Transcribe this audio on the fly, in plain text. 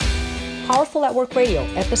Powerful at Work Radio,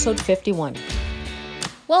 episode 51.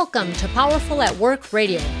 Welcome to Powerful at Work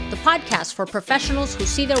Radio, the podcast for professionals who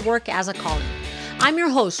see their work as a calling. I'm your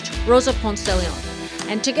host, Rosa Ponce de Leon,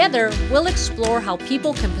 and together we'll explore how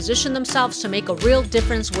people can position themselves to make a real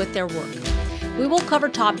difference with their work. We will cover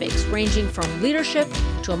topics ranging from leadership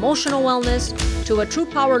to emotional wellness to what true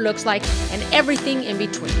power looks like and everything in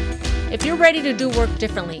between. If you're ready to do work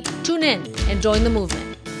differently, tune in and join the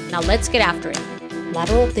movement. Now let's get after it.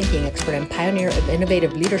 Lateral thinking expert and pioneer of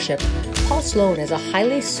innovative leadership, Paul Sloan is a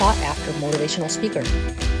highly sought-after motivational speaker.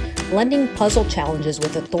 Blending puzzle challenges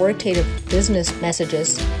with authoritative business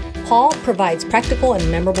messages, Paul provides practical and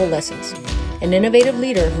memorable lessons. An innovative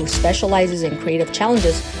leader who specializes in creative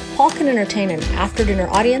challenges, Paul can entertain an after-dinner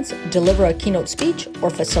audience, deliver a keynote speech, or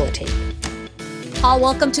facilitate. Paul,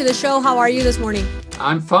 welcome to the show. How are you this morning?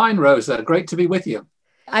 I'm fine, Rosa. Great to be with you.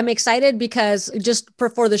 I'm excited because just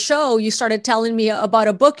before the show, you started telling me about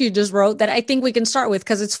a book you just wrote that I think we can start with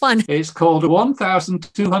because it's fun. It's called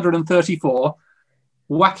 1234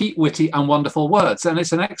 Wacky, Witty and Wonderful Words. And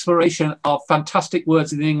it's an exploration of fantastic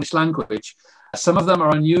words in the English language. Some of them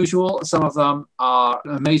are unusual, some of them are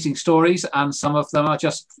amazing stories, and some of them are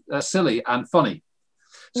just silly and funny.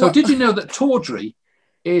 So did you know that tawdry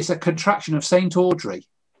is a contraction of St. Audrey?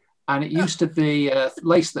 And it used to be a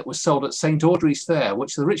lace that was sold at St. Audrey's Fair,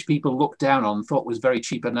 which the rich people looked down on and thought was very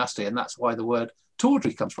cheap and nasty. And that's why the word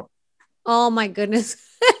tawdry comes from. Oh, my goodness.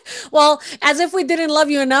 Well, as if we didn't love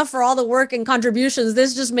you enough for all the work and contributions,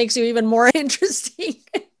 this just makes you even more interesting.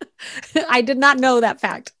 I did not know that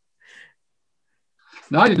fact.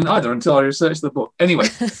 No, I didn't either until I researched the book. Anyway.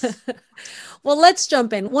 Well, let's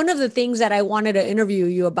jump in. One of the things that I wanted to interview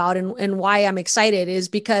you about and why I'm excited is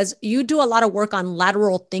because you do a lot of work on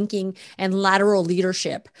lateral thinking and lateral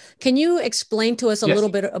leadership. Can you explain to us a little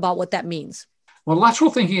bit about what that means? Well,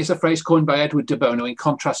 lateral thinking is a phrase coined by Edward de Bono in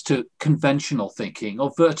contrast to conventional thinking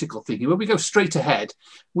or vertical thinking. When we go straight ahead,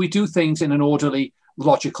 we do things in an orderly,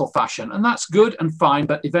 logical fashion. And that's good and fine,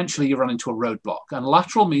 but eventually you run into a roadblock. And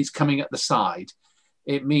lateral means coming at the side.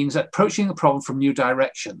 It means approaching the problem from new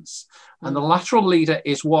directions. And the lateral leader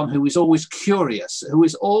is one who is always curious, who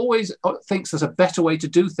is always thinks there's a better way to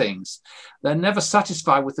do things. They're never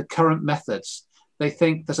satisfied with the current methods. They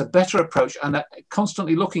think there's a better approach and they're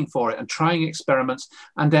constantly looking for it and trying experiments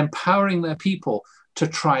and empowering their people to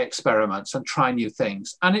try experiments and try new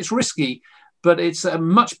things. And it's risky, but it's a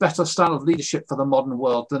much better style of leadership for the modern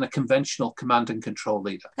world than a conventional command and control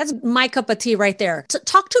leader. That's my cup of tea right there. So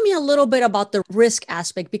talk to me a little bit about the risk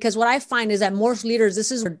aspect, because what I find is that most leaders,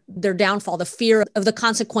 this is their downfall, the fear of the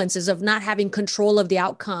consequences of not having control of the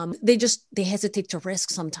outcome. They hesitate to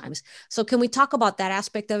risk sometimes. So can we talk about that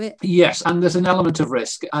aspect of it? Yes, and there's an element of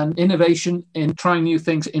risk, and innovation in trying new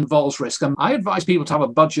things involves risk. And I advise people to have a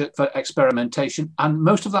budget for experimentation, and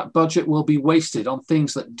most of that budget will be wasted on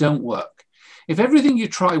things that don't work. If everything you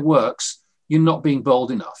try works, you're not being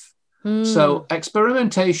bold enough. So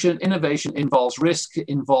experimentation, innovation involves risk, it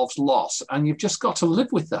involves loss, and you've just got to live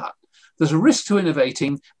with that. There's a risk to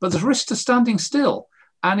innovating, but there's a risk to standing still.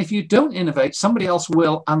 And if you don't innovate, somebody else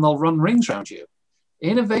will, and they'll run rings around you.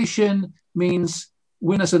 Innovation means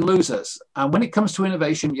winners and losers. And when it comes to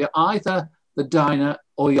innovation, you're either the diner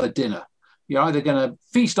or you're the dinner. You're either going to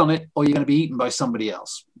feast on it or you're going to be eaten by somebody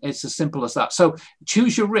else. It's as simple as that. So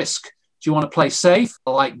choose your risk. Do you want to play safe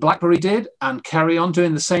like BlackBerry did and carry on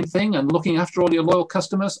doing the same thing and looking after all your loyal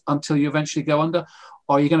customers until you eventually go under?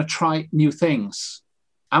 Or are you going to try new things?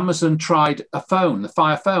 Amazon tried a phone, the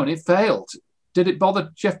Fire phone. It failed. Did it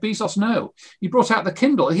bother Jeff Bezos? No. He brought out the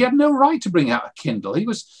Kindle. He had no right to bring out a Kindle. He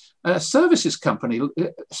was a services company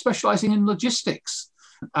specializing in logistics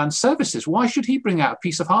and services. Why should he bring out a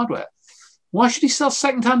piece of hardware? Why should he sell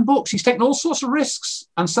secondhand books? He's taken all sorts of risks,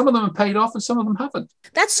 and some of them have paid off and some of them haven't.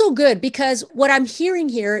 That's so good, because what I'm hearing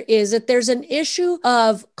here is that there's an issue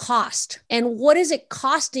of cost. And what is it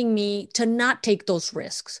costing me to not take those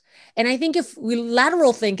risks? And I think if we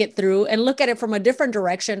lateral think it through and look at it from a different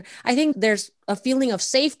direction, I think there's a feeling of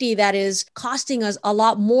safety that is costing us a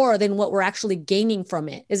lot more than what we're actually gaining from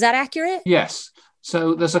it. Is that accurate? Yes.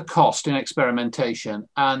 So there's a cost in experimentation,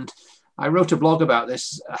 and I wrote a blog about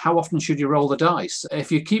this. How often should you roll the dice?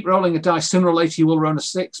 If you keep rolling a dice, sooner or later you will roll a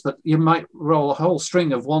 6, but you might roll a whole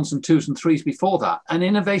string of 1s and 2s and 3s before that. And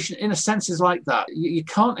innovation, in a sense, is like that. You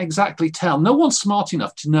can't exactly tell. No one's smart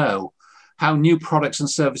enough to know how new products and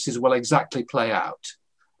services will exactly play out.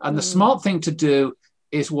 And the smart thing to do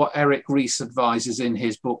is what Eric Ries advises in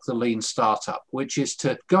his book, The Lean Startup, which is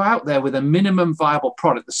to go out there with a minimum viable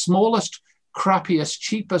product, the smallest crappiest,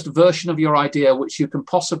 cheapest version of your idea which you can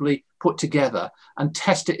possibly put together and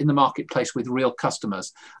test it in the marketplace with real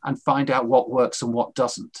customers and find out what works and what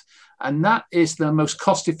doesn't. And that is the most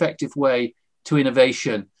cost-effective way to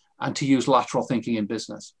innovation and to use lateral thinking in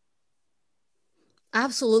business.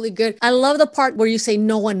 Absolutely good. I love the part where you say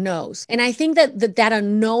no one knows. And I think that that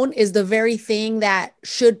unknown is the very thing that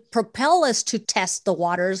should propel us to test the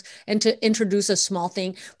waters and to introduce a small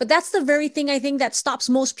thing. But that's the very thing I think that stops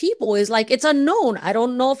most people is like, it's unknown. I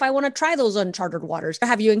don't know if I want to try those uncharted waters.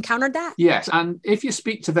 Have you encountered that? Yes. And if you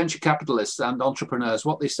speak to venture capitalists and entrepreneurs,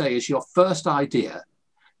 what they say is your first idea,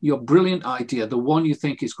 your brilliant idea, the one you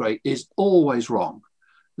think is great, is always wrong.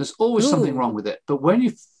 There's always something wrong with it. But when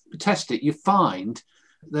you test it, you find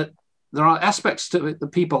that there are aspects to it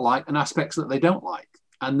that people like and aspects that they don't like.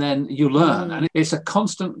 And then you learn. And it's a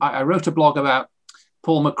constant. I wrote a blog about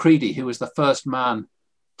Paul MacCready, who was the first man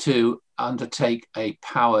to undertake a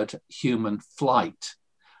powered human flight.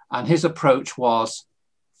 And his approach was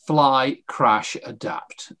fly, crash,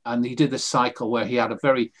 adapt. And he did this cycle where he had a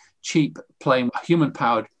very cheap plane, a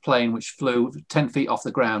human-powered plane, which flew 10 feet off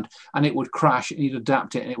the ground, and it would crash, and he'd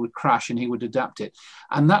adapt it, and it would crash, and he would adapt it.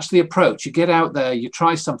 And that's the approach. You get out there, you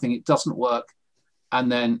try something, it doesn't work, and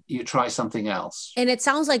then you try something else. And it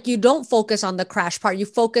sounds like you don't focus on the crash part. You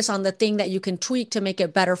focus on the thing that you can tweak to make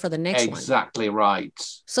it better for the next one. Exactly right.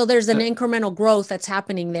 So there's an incremental growth that's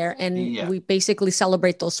happening there. And we basically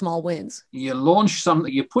celebrate those small wins. You launch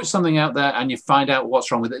something, you put something out there and you find out what's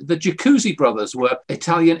wrong with it. The Jacuzzi brothers were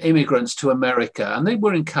Italian immigrants to America, and they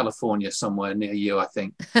were in California somewhere near you, I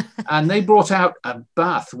think. And they brought out a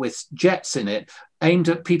bath with jets in it, aimed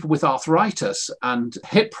at people with arthritis and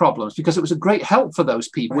hip problems, because it was a great help for those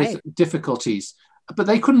people with difficulties. But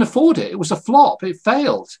they couldn't afford it. It was a flop. It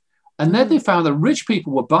failed. And then they found that rich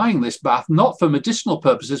people were buying this bath, not for medicinal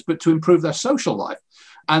purposes, but to improve their social life.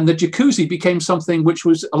 And the jacuzzi became something which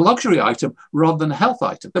was a luxury item rather than a health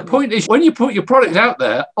item. The point is, when you put your product out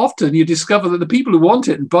there, often you discover that the people who want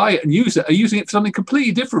it and buy it and use it are using it for something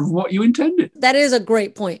completely different from what you intended. That is a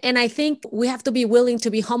great point. And I think we have to be willing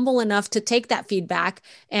to be humble enough to take that feedback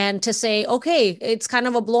and to say, okay, it's kind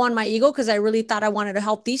of a blow on my ego because I really thought I wanted to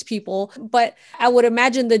help these people. But I would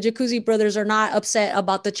imagine the Jacuzzi brothers are not upset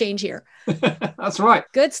about the change here. That's right.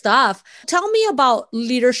 Good stuff. Tell me about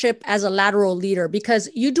leadership as a lateral leader, because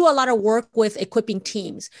you do a lot of work with equipping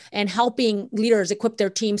teams and helping leaders equip their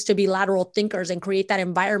teams to be lateral thinkers and create that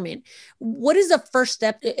environment. What is the first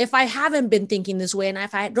step? If I haven't been thinking this way and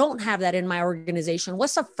if I don't have that in my organization,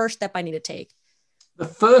 what's the first step I need to take? The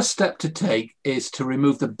first step to take is to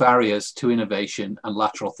remove the barriers to innovation and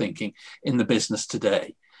lateral thinking in the business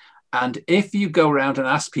today. And if you go around and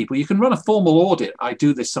ask people, you can run a formal audit. I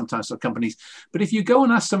do this sometimes for companies. But if you go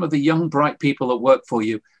and ask some of the young, bright people that work for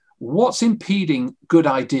you, what's impeding good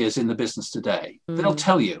ideas in the business today? They'll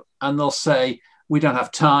tell you, and they'll say, we don't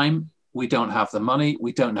have time, we don't have the money,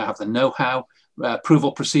 we don't have the know-how,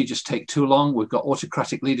 approval procedures take too long, we've got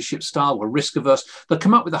autocratic leadership style, we're risk averse. They'll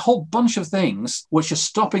come up with a whole bunch of things which are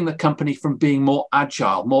stopping the company from being more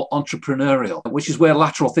agile, more entrepreneurial, which is where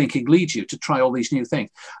lateral thinking leads you to try all these new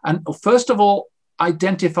things. And first of all,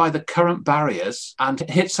 identify the current barriers and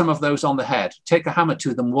hit some of those on the head. Take a hammer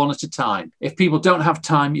to them one at a time. If people don't have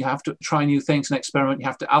time, you have to try new things and experiment. You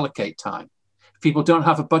have to allocate time. If people don't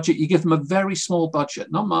have a budget, you give them a very small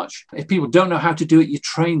budget, not much. If people don't know how to do it, you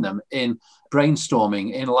train them in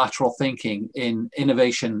brainstorming, in lateral thinking, in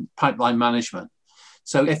innovation, pipeline management.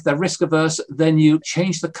 So if they're risk averse, then you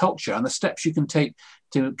change the culture and the steps you can take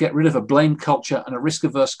to get rid of a blame culture and a risk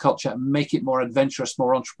averse culture and make it more adventurous,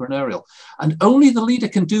 more entrepreneurial. And only the leader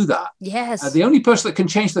can do that. Yes. The only person that can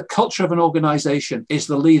change the culture of an organization is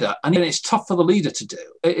the leader. And it's tough for the leader to do.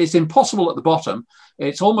 It's impossible at the bottom.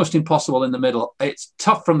 It's almost impossible in the middle. It's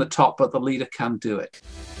tough from the top, but the leader can do it.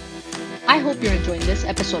 I hope you're enjoying this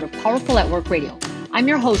episode of Powerful at Work Radio. I'm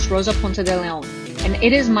your host, Rosa Ponce de Leon, and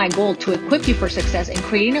it is my goal to equip you for success in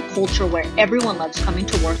creating a culture where everyone loves coming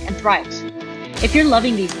to work and thrives. If you're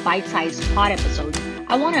loving these bite-sized pod episodes,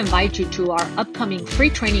 I want to invite you to our upcoming free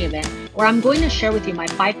training event where I'm going to share with you my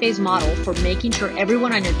 5-phase model for making sure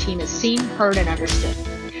everyone on your team is seen, heard, and understood.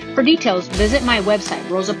 For details, visit my website,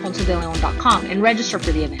 rosaponcedeleon.com, and register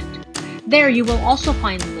for the event. There, you will also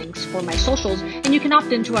find links for my socials, and you can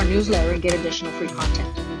opt into our newsletter and get additional free content.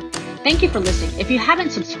 Thank you for listening. If you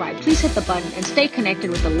haven't subscribed, please hit the button and stay connected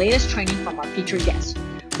with the latest training from our featured guests.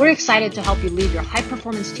 We're excited to help you lead your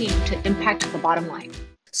high-performance team to impact the bottom line.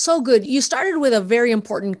 So good. You started with a very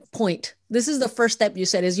important point This is the first step you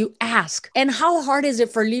said, is you ask. And how hard is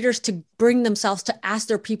it for leaders to bring themselves to ask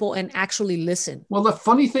their people and actually listen? Well, the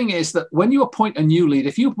funny thing is that when you appoint a new leader,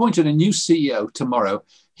 if you appointed a new CEO tomorrow,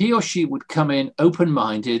 he or she would come in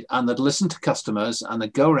open-minded and they'd listen to customers and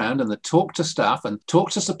they'd go around and they'd talk to staff and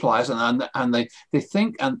talk to suppliers and they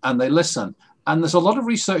think and they listen. And there's a lot of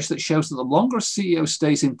research that shows that the longer a CEO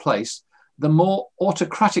stays in place, the more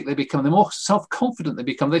autocratic they become, the more self-confident they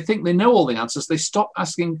become. They think they know all the answers. They stop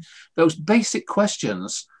asking those basic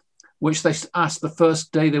questions which they asked the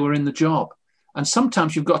first day they were in the job. And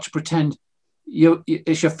sometimes you've got to pretend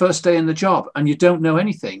it's your first day in the job and you don't know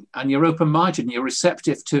anything and you're open-minded and you're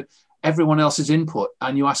receptive to everyone else's input.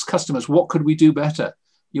 And you ask customers, what could we do better?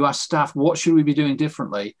 You ask staff, what should we be doing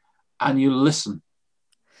differently? And you listen.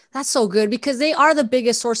 That's so good, because they are the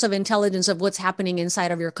biggest source of intelligence of what's happening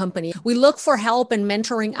inside of your company. We look for help and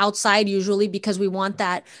mentoring outside usually because we want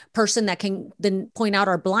that person that can then point out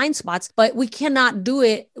our blind spots, but we cannot do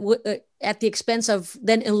it at the expense of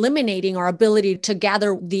then eliminating our ability to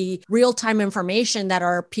gather the real-time information that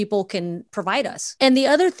our people can provide us. And the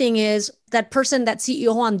other thing is that person, that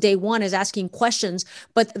CEO on day one is asking questions,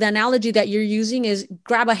 but the analogy that you're using is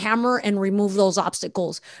grab a hammer and remove those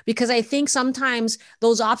obstacles. Because I think sometimes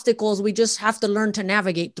those obstacles, we just have to learn to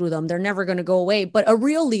navigate through them. They're never going to go away. But a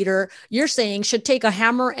real leader, you're saying, should take a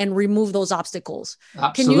hammer and remove those obstacles.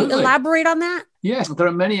 Absolutely. Can you elaborate on that? Yes, there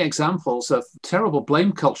are many examples of terrible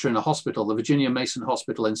blame culture in a hospital, the Virginia Mason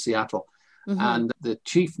Hospital in Seattle. Mm-hmm. And the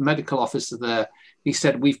chief medical officer there, he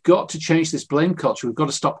said, we've got to change this blame culture. We've got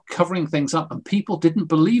to stop covering things up. And people didn't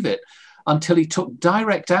believe it until he took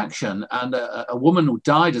direct action. And a woman who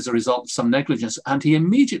died as a result of some negligence. And he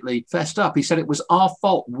immediately fessed up. He said, it was our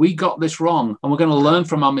fault. We got this wrong. And we're going to learn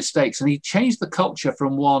from our mistakes. And he changed the culture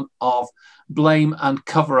from one of blame and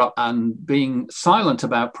cover up and being silent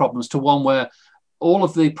about problems to one where all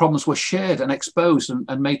of the problems were shared and exposed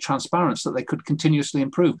and made transparent so that they could continuously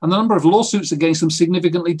improve. And the number of lawsuits against them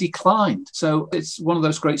significantly declined. So it's one of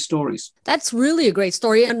those great stories. That's really a great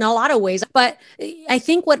story in a lot of ways. But I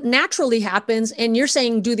think what naturally happens, and you're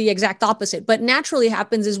saying do the exact opposite, but naturally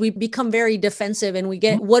happens is we become very defensive and we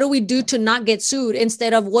get, what do we do to not get sued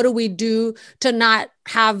instead of what do we do to not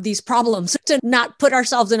have these problems, to not put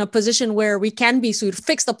ourselves in a position where we can be sued,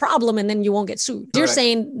 fix the problem, and then you won't get sued. Correct. You're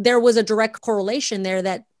saying there was a direct correlation there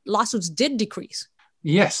that lawsuits did decrease.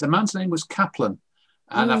 Yes, the man's name was Kaplan.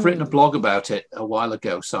 And I've written a blog about it a while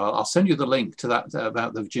ago. So I'll send you the link to that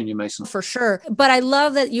about the Virginia Mason. For sure. But I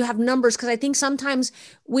love that you have numbers, because I think sometimes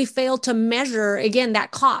we fail to measure, again,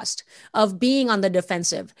 that cost of being on the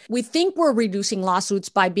defensive. We think we're reducing lawsuits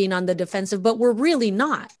by being on the defensive, but we're really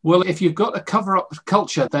not. Well, if you've got a cover-up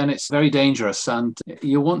culture, then it's very dangerous. And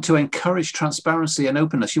you want to encourage transparency and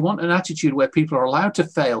openness. You want an attitude where people are allowed to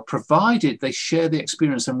fail, provided they share the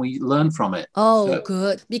experience and we learn from it. Oh,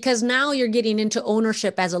 good. Because now you're getting into ownership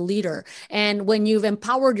as a leader. And when you've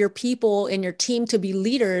empowered your people and your team to be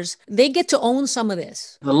leaders, they get to own some of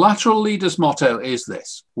this. The lateral leader's motto is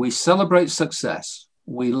this: we celebrate success,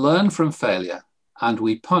 we learn from failure, and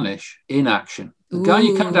we punish inaction. The guy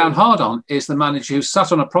you come down hard on is the manager who's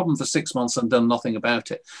sat on a problem for 6 months and done nothing about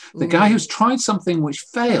it. The guy who's tried something which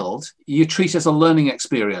failed, you treat as a learning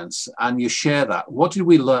experience and you share that. What did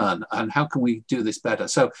we learn and how can we do this better?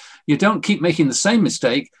 So you don't keep making the same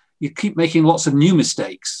mistake. You keep making lots of new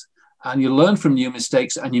mistakes and you learn from new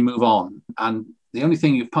mistakes and you move on. And the only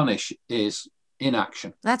thing you punish is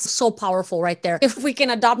inaction. That's so powerful right there. If we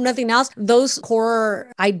can adopt nothing else, those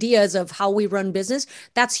core ideas of how we run business,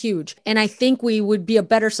 that's huge. And I think we would be a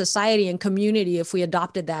better society and community if we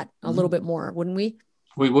adopted that a little bit more, wouldn't we?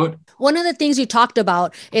 We would. One of the things you talked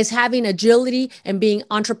about is having agility and being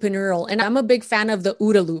entrepreneurial. And I'm a big fan of the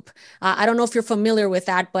OODA loop. I don't know if you're familiar with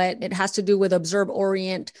that, but it has to do with observe,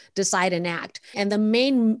 orient, decide, and act. And the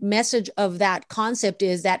main message of that concept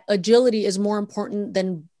is that agility is more important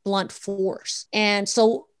than blunt force. And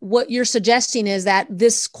so what you're suggesting is that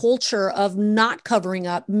this culture of not covering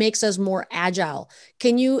up makes us more agile.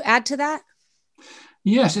 Can you add to that?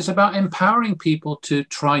 Yes, it's about empowering people to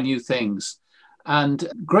try new things. And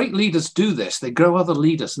great leaders do this. They grow other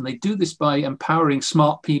leaders, and they do this by empowering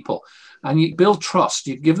smart people. And you build trust.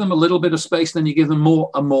 You give them a little bit of space, then you give them more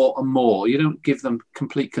and more and more. You don't give them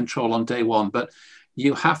complete control on day one, but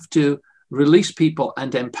you have to release people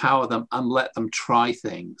and empower them and let them try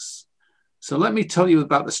things. So let me tell you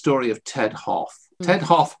about the story of Ted Hoff. Ted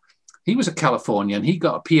Hoff, he was a Californian. He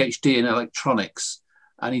got a PhD in electronics,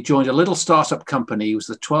 and he joined a little startup company. He was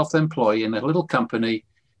the 12th employee in a little company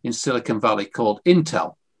in Silicon Valley called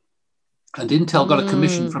Intel. And Intel got a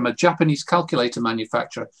commission from a Japanese calculator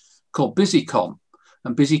manufacturer called Busicom.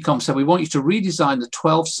 And Busicom said, we want you to redesign the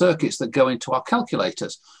 12 circuits that go into our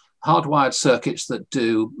calculators, hardwired circuits that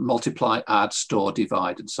do multiply, add, store,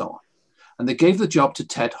 divide, and so on. And they gave the job to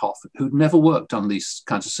Ted Hoff, who'd never worked on these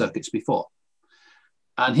kinds of circuits before.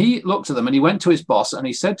 And he looked at them and he went to his boss and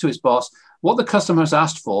he said to his boss, what the customer has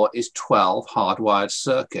asked for is 12 hardwired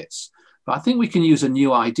circuits. But I think we can use a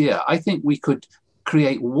new idea. I think we could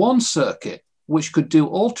create one circuit which could do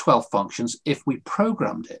all 12 functions if we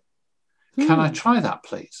programmed it. Can I try that,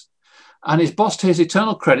 please? And his boss, to his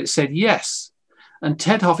eternal credit, said yes. And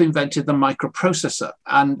Ted Hoff invented the microprocessor.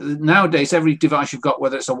 And nowadays, every device you've got,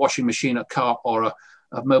 whether it's a washing machine, a car, or a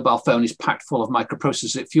mobile phone, is packed full of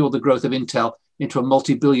microprocessors. It fueled the growth of Intel into a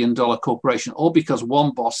multi-billion-dollar corporation, all because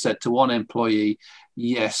one boss said to one employee,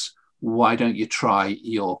 yes, why don't you try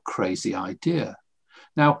your crazy idea?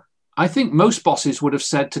 Now, I think most bosses would have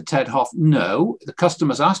said to Ted Hoff, no, the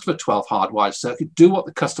customer's asked for 12 hardwired circuits. Do what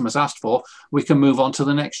the customer's asked for. We can move on to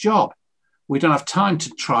the next job. We don't have time to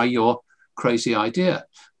try your crazy idea.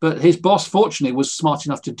 But his boss, fortunately, was smart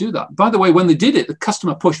enough to do that. By the way, when they did it, the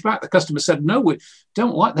customer pushed back. The customer said, no, we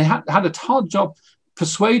don't like. They had a hard job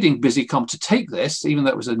persuading Busicom to take this, even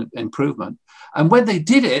though it was an improvement. And when they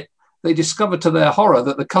did it, they discovered to their horror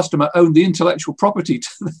that the customer owned the intellectual property to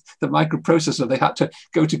the microprocessor. They had to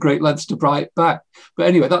go to great lengths to buy it back. But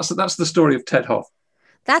anyway, that's the story of Ted Hoff.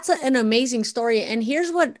 That's an amazing story. And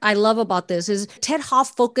here's what I love about this is Ted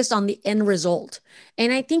Hoff focused on the end result.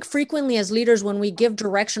 And I think frequently as leaders, when we give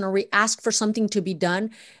direction or we ask for something to be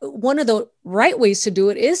done, one of the right ways to do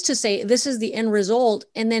it is to say, this is the end result.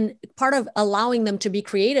 And then part of allowing them to be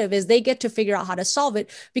creative is they get to figure out how to solve it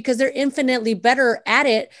because they're infinitely better at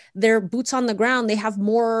it. They're boots on the ground. They have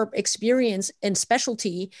more experience and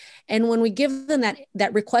specialty. And when we give them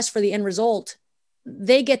that request for the end result,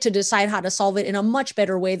 they get to decide how to solve it in a much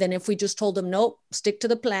better way than if we just told them, nope, stick to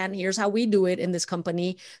the plan. Here's how we do it in this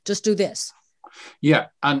company. Just do this. Yeah.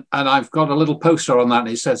 And I've got a little poster on that. And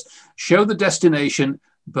it says, show the destination,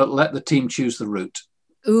 but let the team choose the route.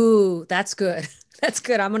 Ooh, that's good. That's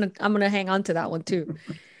good. I'm going to hang on to that one too.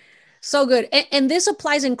 So good. And this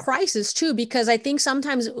applies in crisis too, because I think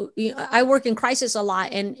sometimes I work in crisis a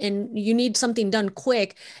lot and you need something done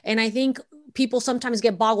quick. And I think people sometimes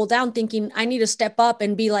get boggled down thinking I need to step up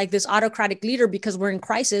and be like this autocratic leader because we're in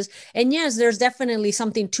crisis. And yes, there's definitely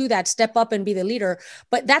something to that, step up and be the leader.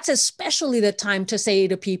 But that's especially the time to say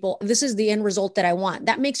to people, this is the end result that I want.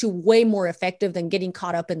 That makes you way more effective than getting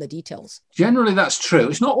caught up in the details. Generally, that's true.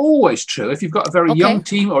 It's not always true. If you've got a very young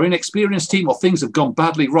team or inexperienced team or things have gone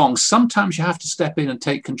badly wrong, sometimes you have to step in and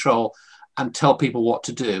take control and tell people what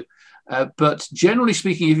to do. But generally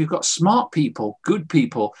speaking, if you've got smart people, good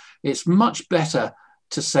people, it's much better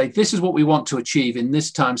to say, this is what we want to achieve in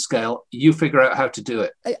this time scale. You figure out how to do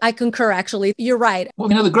it. I concur, actually. You're right. Well,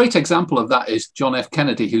 the great example of that is John F.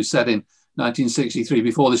 Kennedy, who said in 1963,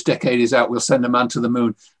 before this decade is out, we'll send a man to the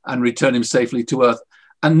moon and return him safely to Earth.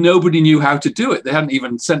 And nobody knew how to do it. They hadn't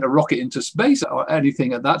even sent a rocket into space or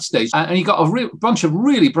anything at that stage. And he got a bunch of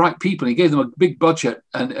really bright people. He gave them a big budget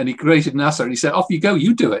and he created NASA. And he said, off you go,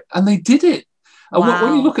 you do it. And they did it. And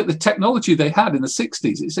when you look at the technology they had in the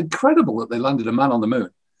 60s, it's incredible that they landed a man on the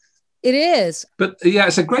moon. It is. But yeah,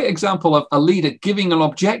 it's a great example of a leader giving an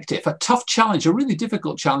objective, a tough challenge, a really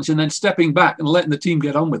difficult challenge, and then stepping back and letting the team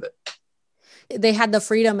get on with it. They had the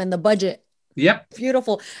freedom and the budget. Yep.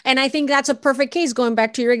 Beautiful. And I think that's a perfect case, going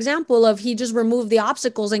back to your example of he just removed the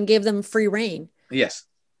obstacles and gave them free rein. Yes.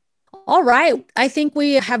 All right. I think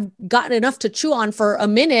we have gotten enough to chew on for a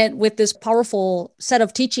minute with this powerful set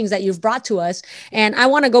of teachings that you've brought to us. And I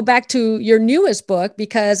want to go back to your newest book,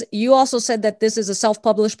 because you also said that this is a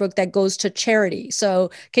self-published book that goes to charity.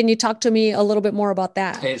 So can you talk to me a little bit more about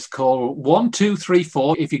that? It's called 1, 2, 3,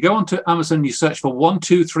 4. If you go onto Amazon, you search for 1,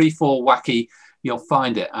 2, 3, 4 Wacky, you'll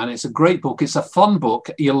find it. And it's a great book. It's a fun book.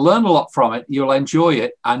 You'll learn a lot from it. You'll enjoy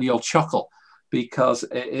it and you'll chuckle because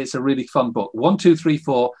it's a really fun book. 1, 2, 3,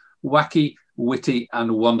 4 Wacky, witty,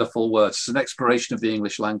 and wonderful words. It's an exploration of the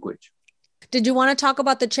English language. Did you want to talk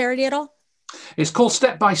about the charity at all? It's called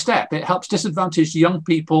Step by Step. It helps disadvantaged young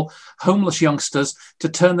people, homeless youngsters, to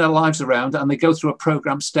turn their lives around. And they go through a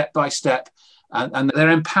program step by step. And they're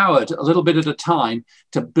empowered a little bit at a time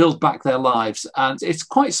to build back their lives. And it's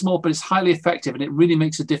quite small, but it's highly effective. And it really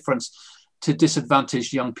makes a difference to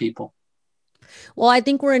disadvantaged young people. Well, I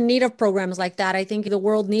think we're in need of programs like that. I think the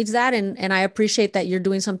world needs that. And I appreciate that you're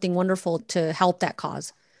doing something wonderful to help that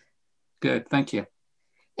cause. Good. Thank you.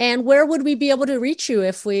 And where would we be able to reach you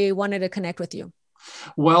if we wanted to connect with you?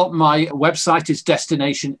 Well, my website is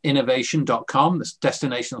destinationinnovation.com. That's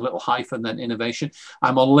destination, a little hyphen, then innovation.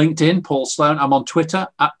 I'm on LinkedIn, Paul Sloan. I'm on Twitter,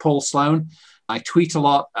 @Paul Sloan. I tweet a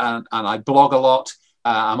lot and I blog a lot.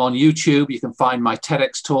 I'm on YouTube. You can find my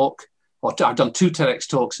TEDx talk, or I've done 2 TEDx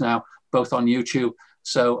talks now, both on YouTube.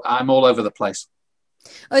 So I'm all over the place.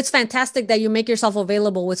 Oh, it's fantastic that you make yourself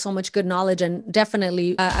available with so much good knowledge. And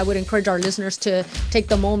definitely, I would encourage our listeners to take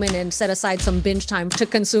the moment and set aside some binge time to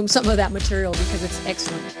consume some of that material because it's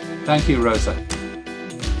excellent. Thank you, Rosa.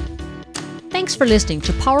 Thanks for listening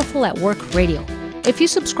to Powerful at Work Radio. If you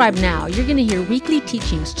subscribe now, you're going to hear weekly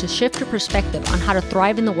teachings to shift your perspective on how to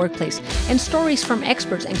thrive in the workplace and stories from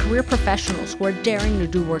experts and career professionals who are daring to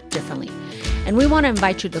do work differently. And we want to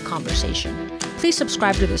invite you to the conversation. Please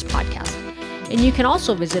subscribe to this podcast. And you can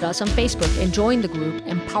also visit us on Facebook and join the group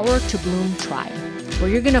Empower to Bloom Tribe, where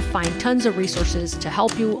you're going to find tons of resources to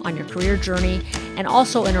help you on your career journey and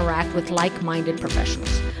also interact with like-minded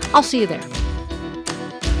professionals. I'll see you there.